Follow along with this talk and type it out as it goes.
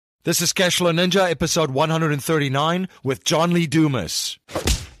This is Cashflow Ninja, episode 139 with John Lee Dumas.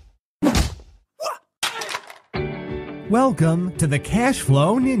 Welcome to the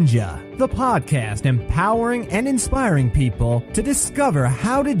Cashflow Ninja, the podcast empowering and inspiring people to discover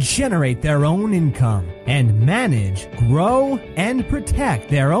how to generate their own income and manage, grow, and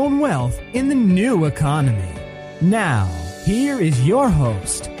protect their own wealth in the new economy. Now, here is your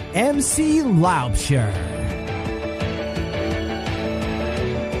host, MC Laubscher.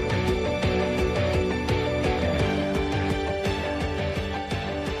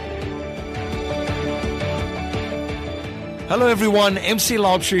 Hello everyone, MC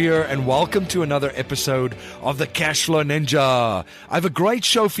Laubscher here, and welcome to another episode of the Cashflow Ninja. I have a great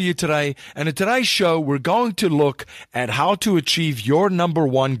show for you today, and in today's show, we're going to look at how to achieve your number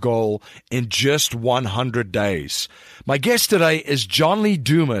one goal in just 100 days. My guest today is John Lee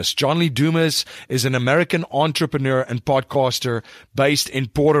Dumas. John Lee Dumas is an American entrepreneur and podcaster based in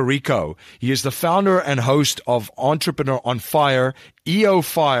Puerto Rico. He is the founder and host of Entrepreneur on Fire,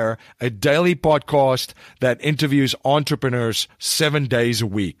 EOFire, a daily podcast that interviews entrepreneurs 7 days a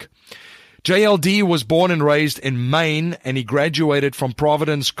week. JLD was born and raised in Maine, and he graduated from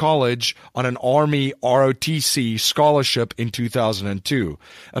Providence College on an Army ROTC scholarship in 2002.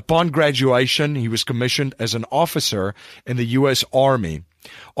 Upon graduation, he was commissioned as an officer in the U.S. Army.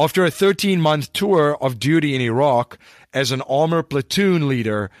 After a 13-month tour of duty in Iraq as an Armor Platoon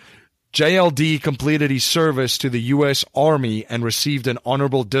Leader, JLD completed his service to the U.S. Army and received an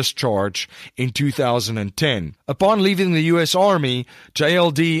honorable discharge in 2010. Upon leaving the U.S. Army,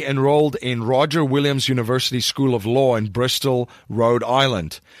 JLD enrolled in Roger Williams University School of Law in Bristol, Rhode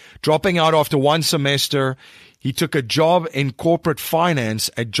Island. Dropping out after one semester, he took a job in corporate finance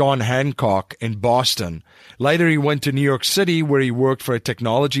at John Hancock in Boston. Later, he went to New York City, where he worked for a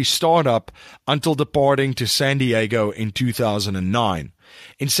technology startup until departing to San Diego in 2009.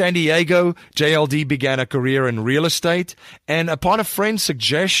 In San Diego, JLD began a career in real estate, and upon a friend's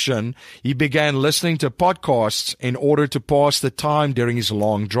suggestion, he began listening to podcasts in order to pass the time during his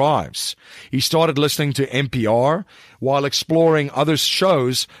long drives. He started listening to NPR while exploring other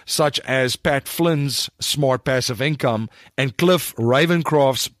shows such as Pat Flynn's Smart Passive Income and Cliff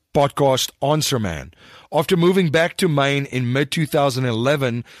Ravenscraft's podcast Answer Man. After moving back to Maine in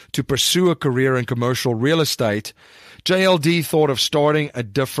mid-2011 to pursue a career in commercial real estate, JLD thought of starting a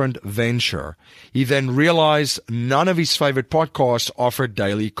different venture. He then realized none of his favorite podcasts offered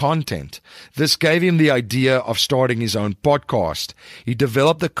daily content. This gave him the idea of starting his own podcast. He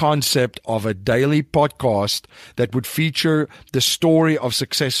developed the concept of a daily podcast that would feature the story of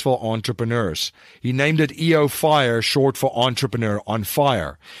successful entrepreneurs. He named it EOFire, short for Entrepreneur on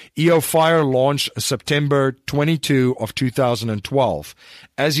Fire. EOFire launched September 22 of 2012.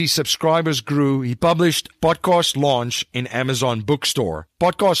 As his subscribers grew, he published Podcast Launch in Amazon Bookstore.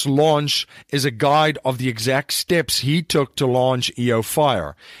 Podcast Launch is a guide of the exact steps he took to launch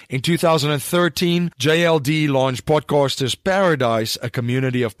EOFire. In 2013, JLD launched Podcasters Paradise, a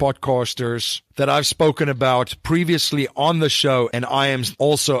community of podcasters that I've spoken about previously on the show, and I am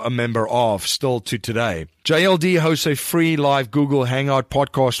also a member of still to today. JLD hosts a free live Google Hangout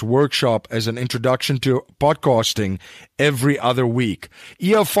podcast workshop as an introduction to podcasting every other week.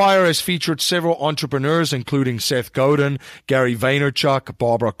 EOFire has featured several entrepreneurs, including Seth Godin, Gary Vaynerchuk,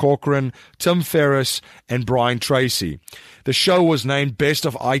 Barbara Corcoran, Tim Ferriss, and Brian Tracy. The show was named Best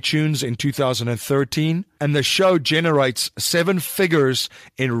of iTunes in 2013, and the show generates 7 figures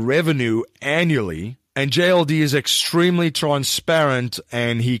in revenue annually. And JLD is extremely transparent,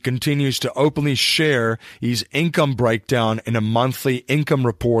 and he continues to openly share his income breakdown in a monthly income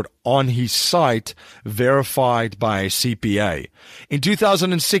report on his site, verified by a CPA. In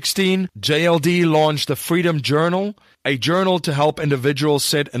 2016, JLD launched the Freedom Journal, a journal to help individuals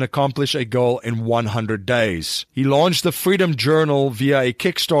set and accomplish a goal in 100 days. He launched the Freedom Journal via a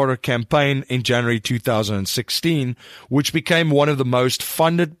Kickstarter campaign in January 2016, which became one of the most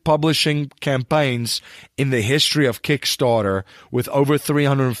funded publishing campaigns in the history of Kickstarter, with over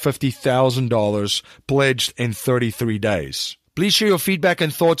 $350,000 pledged in 33 days. Please share your feedback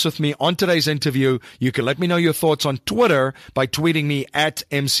and thoughts with me on today's interview. You can let me know your thoughts on Twitter by tweeting me at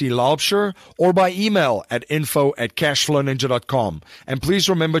MC Laubscher or by email at info@cashflowninja.com. And please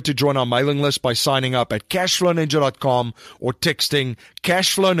remember to join our mailing list by signing up at cashflowninja.com or texting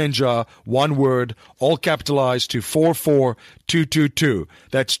Cashflow Ninja, one word, all capitalized, to 44222.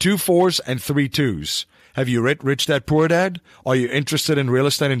 That's 2 4s and 3 2s. Have you read Rich Dad Poor Dad? Are you interested in real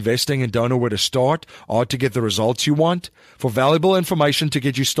estate investing and don't know where to start or to get the results you want? For valuable information to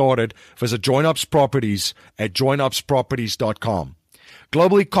get you started, visit JoinUps Properties at joinupsproperties.com.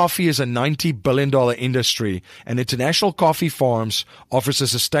 Globally, coffee is a $90 billion industry, and International Coffee Farms offers a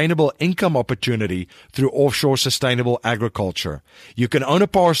sustainable income opportunity through offshore sustainable agriculture. You can own a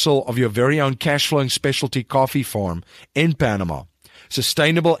parcel of your very own cash-flowing specialty coffee farm in Panama.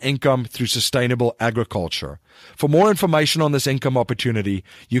 Sustainable income through sustainable agriculture. For more information on this income opportunity,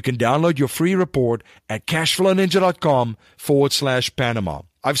 you can download your free report at cashflowninja.com/Panama.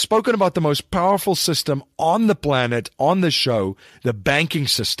 I've spoken about the most powerful system on the planet on the show, the banking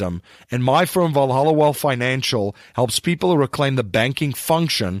system, and my firm Valhalla Wealth Financial helps people reclaim the banking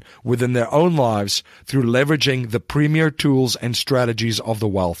function within their own lives through leveraging the premier tools and strategies of the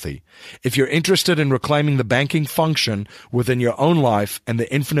wealthy. If you're interested in reclaiming the banking function within your own life and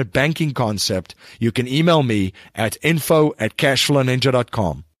the infinite banking concept, you can email me at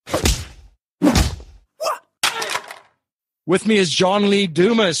info@cashflowninja.com. With me is John Lee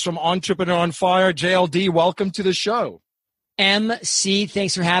Dumas from Entrepreneur on Fire. JLD, welcome to the show. MC,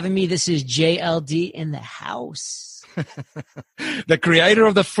 thanks for having me. This is JLD in the house. The creator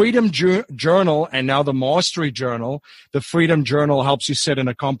of the Freedom Journal and now the Mastery Journal. The Freedom Journal helps you set and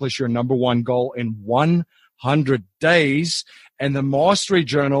accomplish your number one goal in 100 days. And the Mastery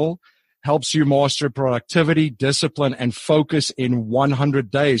Journal helps you master productivity, discipline, and focus in 100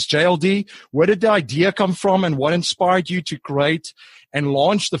 days. JLD, where did the idea come from and what inspired you to create and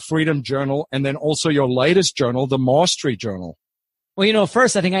launch the Freedom Journal and then also your latest journal, the Mastery Journal? Well,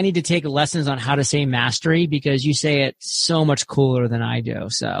 first, I think I need to take lessons on how to say mastery because you say it so much cooler than I do.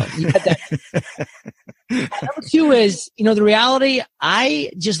 So, Number two is, the reality, I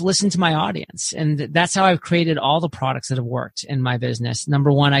just listen to my audience. And that's how I've created all the products that have worked in my business.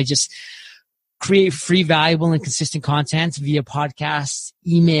 Number one, I just create free, valuable, and consistent content via podcasts,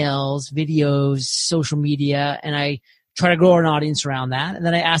 emails, videos, social media. And I try to grow an audience around that. And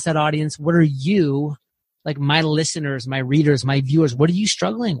then I ask that audience, what are you, like my listeners, my readers, my viewers, what are you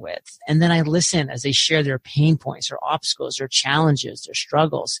struggling with? And then I listen as they share their pain points, their obstacles, their challenges, their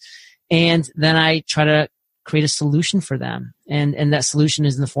struggles. And then I try to create a solution for them. And that solution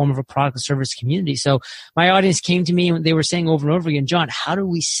is in the form of a product or service community. So my audience came to me and they were saying over and over again, John, how do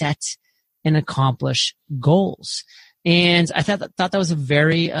we set and accomplish goals? And I thought that was a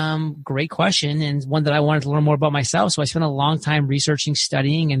very great question and one that I wanted to learn more about myself. So I spent a long time researching,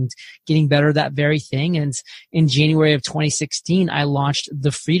 studying, and getting better at that very thing. And in January of 2016, I launched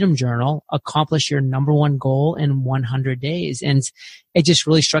the Freedom Journal, Accomplish Your Number One Goal in 100 Days. And it just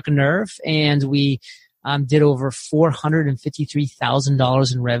really struck a nerve. And we did over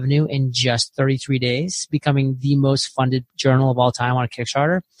 $453,000 in revenue in just 33 days, becoming the most funded journal of all time on a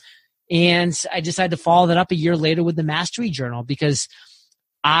Kickstarter. And I decided to follow that up a year later with the Mastery Journal because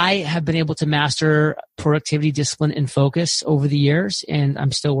I have been able to master productivity, discipline, and focus over the years. And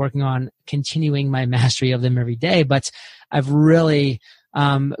I'm still working on continuing my mastery of them every day. But I've really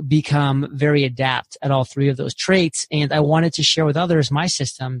become very adept at all three of those traits. And I wanted to share with others my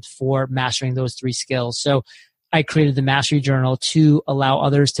system for mastering those three skills. So I created the Mastery Journal to allow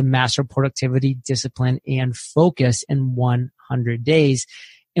others to master productivity, discipline, and focus in 100 days.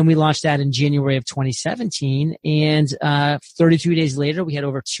 And we launched that in January of 2017. And 33 days later, we had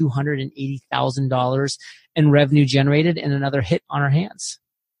over $280,000 in revenue generated and another hit on our hands.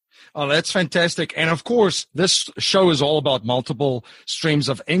 Oh, that's fantastic. And of course, this show is all about multiple streams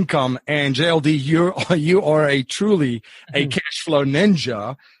of income. And JLD, you are a truly a cash flow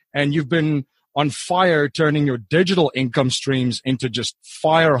ninja, and you've been on fire turning your digital income streams into just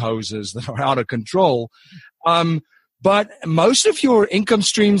fire hoses that are out of control. But most of your income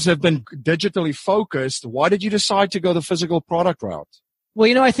streams have been digitally focused. Why did you decide to go the physical product route?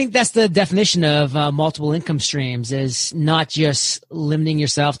 Well, I think that's the definition of multiple income streams is not just limiting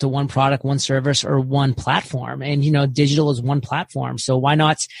yourself to one product, one service, or one platform. And, digital is one platform. So why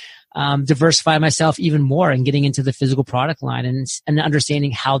not diversify myself even more and getting into the physical product line and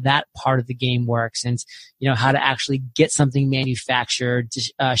understanding how that part of the game works and, how to actually get something manufactured,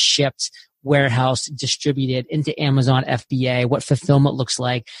 shipped, warehouse, distributed into Amazon FBA, what fulfillment looks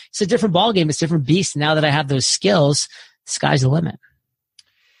like. It's a different ballgame. It's a different beast. Now that I have those skills, the sky's the limit.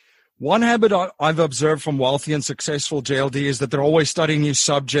 One habit I've observed from wealthy and successful JLD is that they're always studying new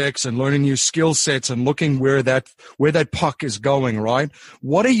subjects and learning new skill sets and looking where that puck is going, right?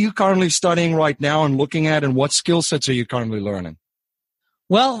 What are you currently studying right now and looking at, and what skill sets are you currently learning?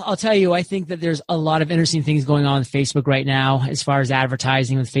 Well, I'll tell you, I think that there's a lot of interesting things going on with Facebook right now as far as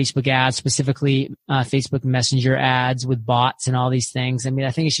advertising with Facebook ads, specifically Facebook Messenger ads with bots and all these things. I mean,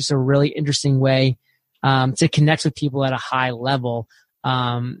 I think it's just a really interesting way to connect with people at a high level.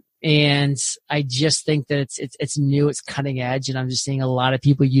 And I just think that it's new, it's cutting edge, and I'm just seeing a lot of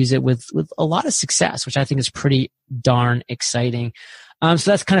people use it with a lot of success, which I think is pretty darn exciting.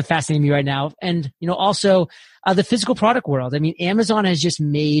 So that's kind of fascinating me right now. And, also, the physical product world. I mean, Amazon has just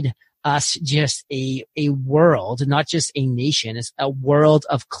made us just a world, not just a nation. It's a world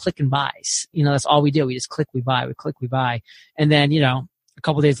of click and buys. That's all we do. We just click, we buy, we click, we buy. And then, a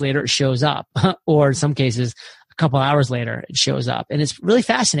couple of days later, it shows up, or in some cases, a couple hours later, it shows up. And it's really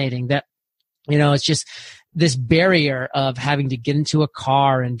fascinating that, it's just this barrier of having to get into a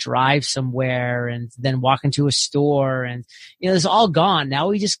car and drive somewhere and then walk into a store. And, it's all gone. Now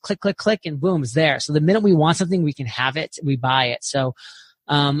we just click, click, click, and boom, it's there. So the minute we want something, we can have it, we buy it. So,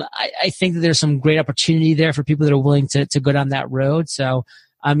 I think that there's some great opportunity there for people that are willing to go down that road. So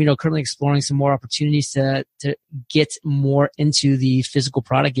I'm, currently exploring some more opportunities to get more into the physical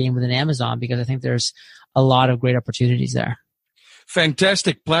product game within Amazon, because I think there's a lot of great opportunities there.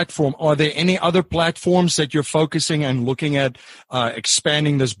 Fantastic platform. Are there any other platforms that you're focusing and looking at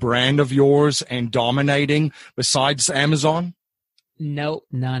expanding this brand of yours and dominating besides Amazon? No,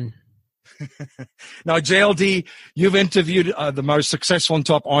 none. Now, JLD, you've interviewed the most successful and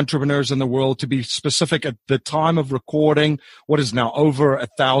top entrepreneurs in the world. To be specific, at the time of recording, what is now over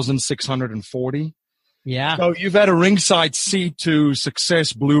 1,640? Yeah. So you've had a ringside seat to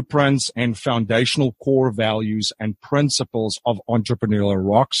success blueprints and foundational core values and principles of entrepreneurial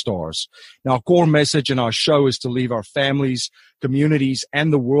rock stars. Now, our core message in our show is to leave our families, communities,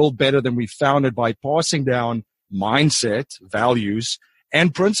 and the world better than we found it by passing down mindset, values,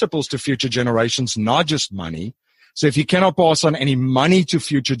 and principles to future generations, not just money. So if you cannot pass on any money to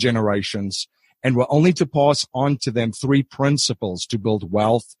future generations, and we're only to pass on to them 3 principles to build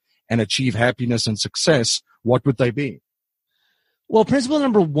wealth and achieve happiness and success, what would they be? Well, principle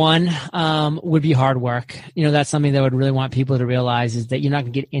number 1 would be hard work. That's something that I would really want people to realize, is that you're not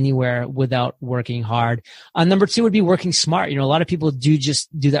going to get anywhere without working hard. Number 2 would be working smart. A lot of people do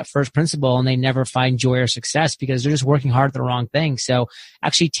that first principle and they never find joy or success because they're just working hard at the wrong thing. So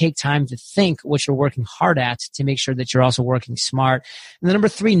actually take time to think what you're working hard at to make sure that you're also working smart. And then number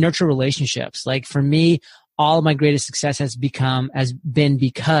 3, nurture relationships. Like for me, all of my greatest success has been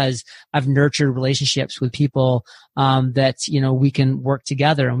because I've nurtured relationships with people that we can work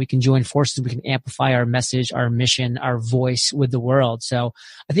together and we can join forces. We can amplify our message, our mission, our voice with the world. So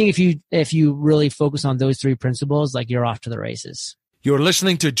I think if you really focus on those 3 principles, like, you're off to the races. You're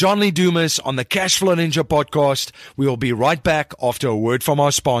listening to John Lee Dumas on the Cashflow Ninja podcast. We will be right back after a word from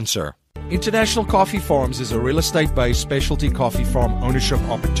our sponsor. International Coffee Farms is a real estate-based specialty coffee farm ownership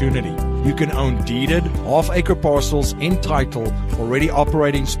opportunity. You can own deeded, half-acre parcels in title, already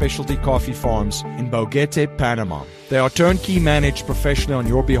operating specialty coffee farms in Boguete, Panama. They are turnkey managed professionally on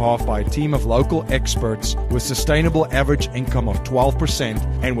your behalf by a team of local experts with sustainable average income of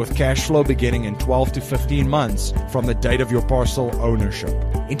 12% and with cash flow beginning in 12 to 15 months from the date of your parcel ownership.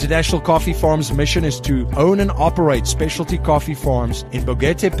 International Coffee Farms' mission is to own and operate specialty coffee farms in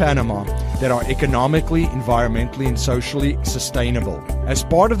Boguete, Panama that are economically, environmentally, and socially sustainable. As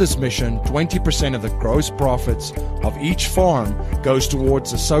part of this mission, 20% of the gross profits of each farm goes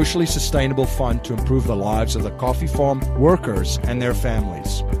towards a socially sustainable fund to improve the lives of the coffee farm workers and their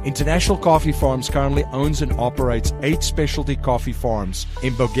families. International Coffee Farms currently owns and operates 8 specialty coffee farms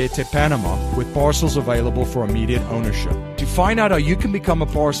in Boguete, Panama, with parcels available for immediate ownership. To find out how you can become a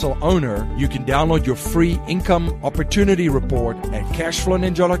parcel owner, you can download your free income opportunity report at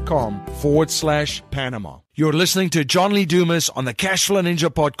cashflowninja.com/Panama. You're listening to John Lee Dumas on the Cashflow Ninja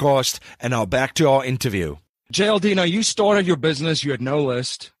podcast, and now back to our interview. JLD, now you started your business. You had no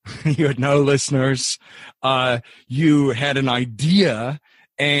list. You had no listeners. You had an idea,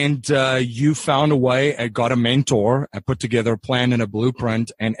 and you found a way, got a mentor, put together a plan and a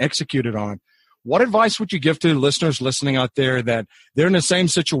blueprint, and executed on it. What advice would you give to listeners listening out there that they're in the same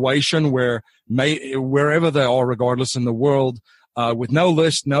situation wherever they are, regardless in the world, with no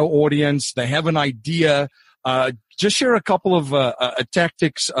list, no audience, they have an idea? Just share a couple of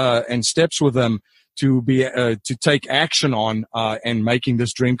tactics and steps with them to take action on and making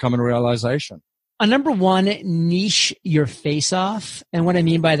this dream come into realization. Number 1, niche your face off. And what I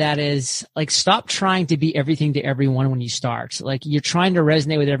mean by that is, like, stop trying to be everything to everyone when you start. Like, you're trying to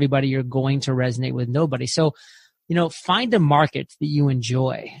resonate with everybody, you're going to resonate with nobody. So, find a market that you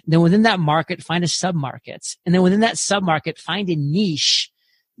enjoy. Then within that market, find a sub-market. And then within that sub-market, find a niche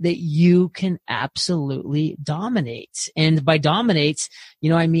that you can absolutely dominate. And by dominate,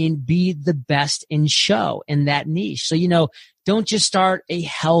 I mean, be the best in show in that niche. So, don't just start a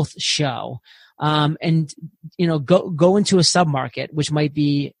health show. And, go into a sub-market, which might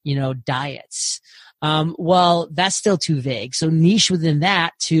be, diets. Well, that's still too vague. So niche within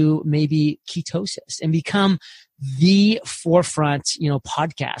that to maybe ketosis and become the forefront,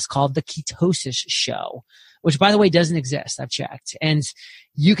 podcast called The Ketosis Show, which by the way doesn't exist. I've checked. And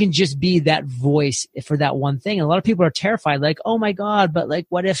you can just be that voice for that one thing. And a lot of people are terrified, like, oh my God, but like,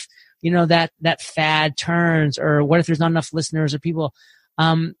 what if, that fad turns, or what if there's not enough listeners or people?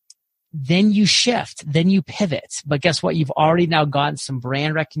 Then you shift, then you pivot. But guess what? You've already now gotten some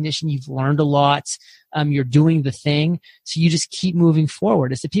brand recognition. You've learned a lot. You're doing the thing. So you just keep moving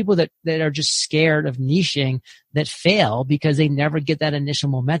forward. It's the people that are just scared of niching that fail because they never get that initial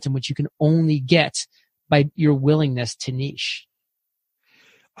momentum, which you can only get by your willingness to niche.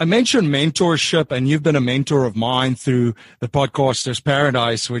 I mentioned mentorship, and you've been a mentor of mine through the Podcaster's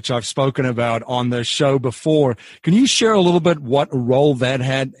Paradise, which I've spoken about on the show before. Can you share a little bit what role that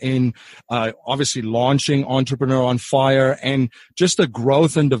had in obviously launching Entrepreneur on Fire and just the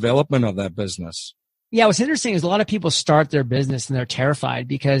growth and development of that business? Yeah, what's interesting is a lot of people start their business and they're terrified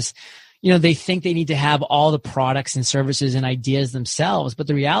because they think they need to have all the products and services and ideas themselves. But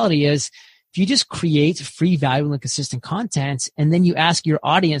the reality is, if you just create free, valuable, and consistent content, and then you ask your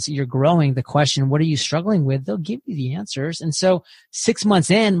audience that you're growing the question, what are you struggling with? They'll give you the answers. And so 6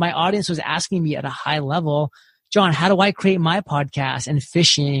 months in, my audience was asking me at a high level, John, how do I create my podcast and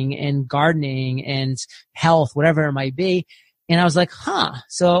fishing and gardening and health, whatever it might be? And I was like,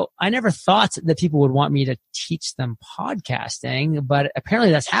 So I never thought that people would want me to teach them podcasting, but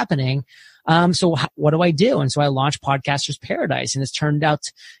apparently that's happening. So what do I do? And so I launched Podcaster's Paradise, and it's turned out,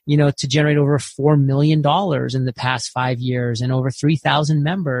 to generate over $4 million in the past 5 years and over 3,000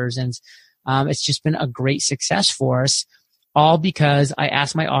 members. And, it's just been a great success for us, all because I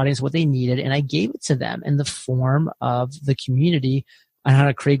asked my audience what they needed and I gave it to them in the form of the community on how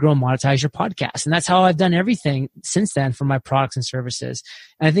to create, grow, and monetize your podcast. And that's how I've done everything since then for my products and services.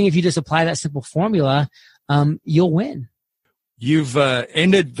 And I think if you just apply that simple formula, you'll win. You've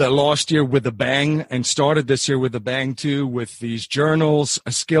ended the last year with a bang and started this year with a bang too, with these journals,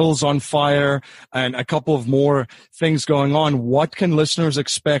 Skills on Fire, and a couple of more things going on. What can listeners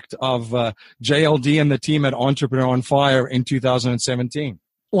expect of JLD and the team at Entrepreneur on Fire in 2017?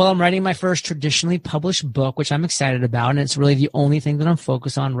 Well, I'm writing my first traditionally published book, which I'm excited about. And it's really the only thing that I'm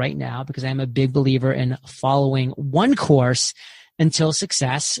focused on right now because I'm a big believer in following one course until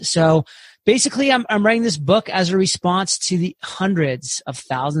success. So basically, I'm writing this book as a response to the hundreds of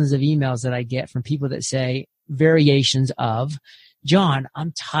thousands of emails that I get from people that say variations of, John,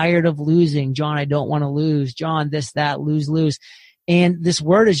 I'm tired of losing. John, I don't want to lose. John, this, that, lose. And this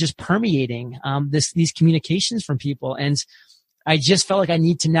word is just permeating these communications from people. And I just felt like I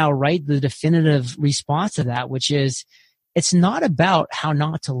need to now write the definitive response to that, which is it's not about how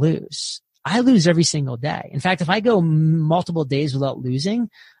not to lose. I lose every single day. In fact, if I go multiple days without losing,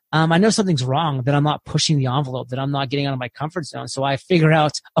 I know something's wrong, that I'm not pushing the envelope, that I'm not getting out of my comfort zone. So I figure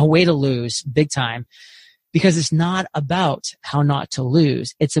out a way to lose big time because it's not about how not to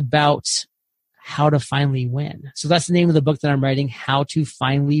lose. It's about how to finally win. So that's the name of the book that I'm writing, How to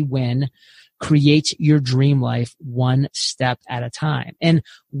Finally Win. Create your dream life one step at a time. And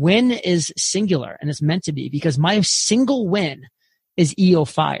win is singular, and it's meant to be because my single win is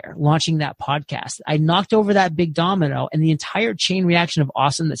EOFire, launching that podcast. I knocked over that big domino, and the entire chain reaction of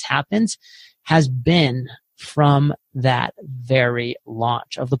awesome that's happened has been from that very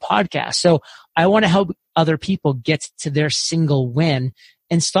launch of the podcast. So I want to help other people get to their single win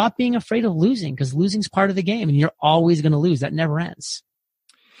and stop being afraid of losing, because losing is part of the game and you're always going to lose. That never ends.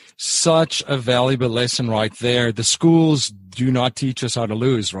 Such a valuable lesson right there. The schools do not teach us how to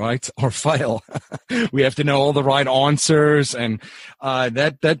lose, right? Or fail. We have to know all the right answers. And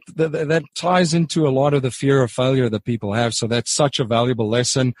that ties into a lot of the fear of failure that people have. So that's such a valuable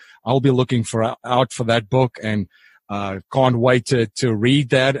lesson. I'll be looking out for that book and can't wait to read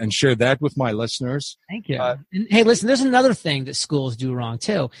that and share that with my listeners. Thank you. And hey, listen, there's another thing that schools do wrong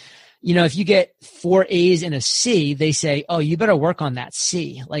too. If you get 4 A's and a C, they say, oh, you better work on that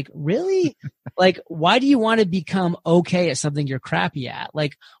C. Like, really? Like, why do you want to become okay at something you're crappy at?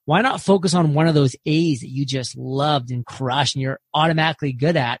 Like, why not focus on one of those A's that you just loved and crushed and you're automatically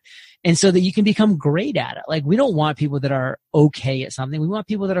good at? And so that you can become great at it. Like, we don't want people that are okay at something. We want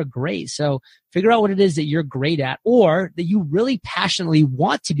people that are great. So figure out what it is that you're great at or that you really passionately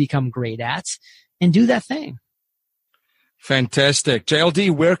want to become great at and do that thing. Fantastic. JLD,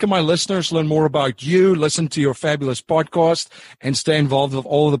 where can my listeners learn more about you, listen to your fabulous podcast, and stay involved with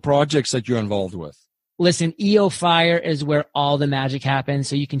all of the projects that you're involved with? Listen, EOFire is where all the magic happens.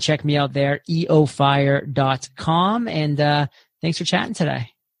 So you can check me out there, eofire.com. And thanks for chatting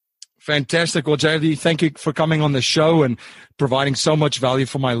today. Fantastic. Well, JD, thank you for coming on the show and providing so much value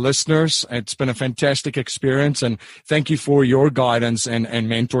for my listeners. It's been a fantastic experience, and thank you for your guidance and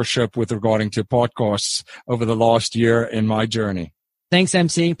mentorship with regarding to podcasts over the last year in my journey. Thanks,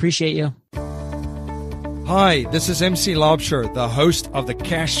 MC. Appreciate you. Hi, this is MC Laubscher, the host of the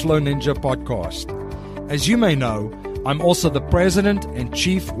Cash Flow Ninja podcast. As you may know, I'm also the president and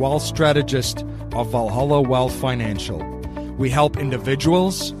chief wealth strategist of Valhalla Wealth Financial. We help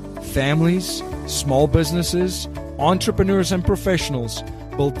individuals, families, small businesses, entrepreneurs, and professionals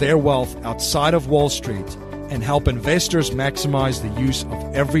build their wealth outside of Wall Street and help investors maximize the use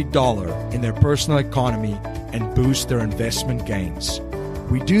of every dollar in their personal economy and boost their investment gains.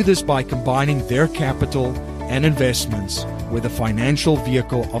 We do this by combining their capital and investments with the financial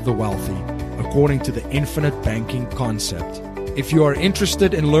vehicle of the wealthy, according to the infinite banking concept. If you are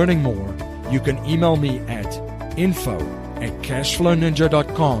interested in learning more, you can email me at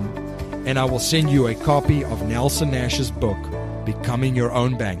info@cashflowninja.com and I will send you a copy of Nelson Nash's book, Becoming Your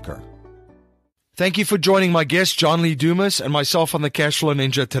Own Banker. Thank you for joining my guest, John Lee Dumas, and myself on the Cashflow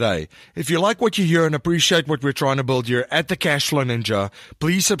Ninja today. If you like what you hear and appreciate what we're trying to build here at the Cashflow Ninja,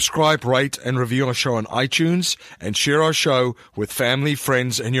 please subscribe, rate, and review our show on iTunes and share our show with family,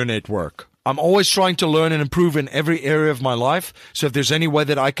 friends, and your network. I'm always trying to learn and improve in every area of my life, so if there's any way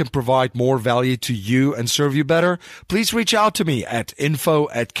that I can provide more value to you and serve you better, please reach out to me at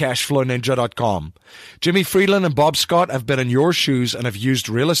info@cashflowninja.com. Jimmy Friedland and Bob Scott have been in your shoes and have used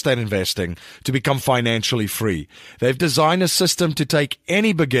real estate investing to become financially free. They've designed a system to take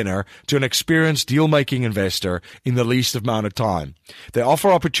any beginner to an experienced deal-making investor in the least amount of time. They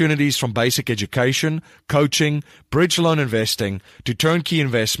offer opportunities from basic education, coaching, bridge loan investing, to turnkey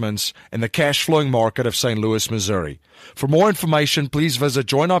investments and the cash flowing market of St. Louis, Missouri. For more information, please visit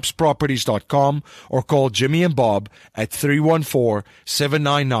joinupsproperties.com or call Jimmy and Bob at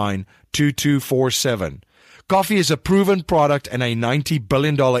 314-799-2247. Coffee is a proven product in a $90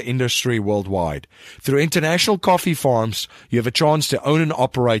 billion industry worldwide. Through international coffee farms, you have a chance to own and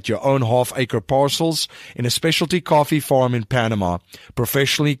operate your own half-acre parcels in a specialty coffee farm in Panama,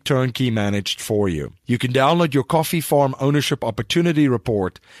 professionally turnkey managed for you. You can download your coffee farm ownership opportunity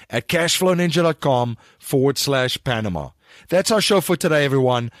report at cashflowninja.com/Panama. That's our show for today,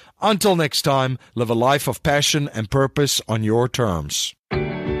 everyone. Until next time, live a life of passion and purpose on your terms.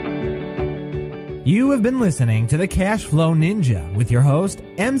 You have been listening to the Cash Flow Ninja with your host,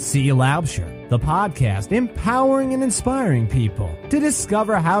 MC Laubscher, the podcast empowering and inspiring people to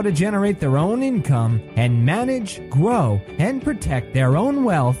discover how to generate their own income and manage, grow, and protect their own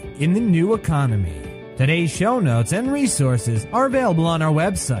wealth in the new economy. Today's show notes and resources are available on our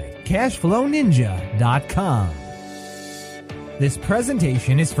website, cashflowninja.com. This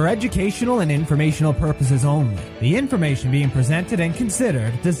presentation is for educational and informational purposes only. The information being presented and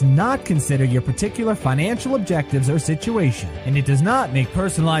considered does not consider your particular financial objectives or situation, and it does not make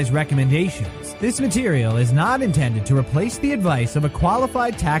personalized recommendations. This material is not intended to replace the advice of a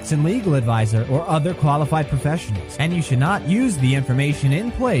qualified tax and legal advisor or other qualified professionals, and you should not use the information in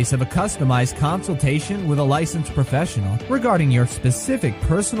place of a customized consultation with a licensed professional regarding your specific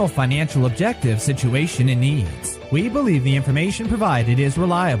personal financial objective, situation, and needs. We believe the information provided is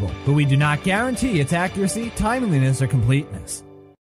reliable, but we do not guarantee its accuracy, timeliness, or completeness.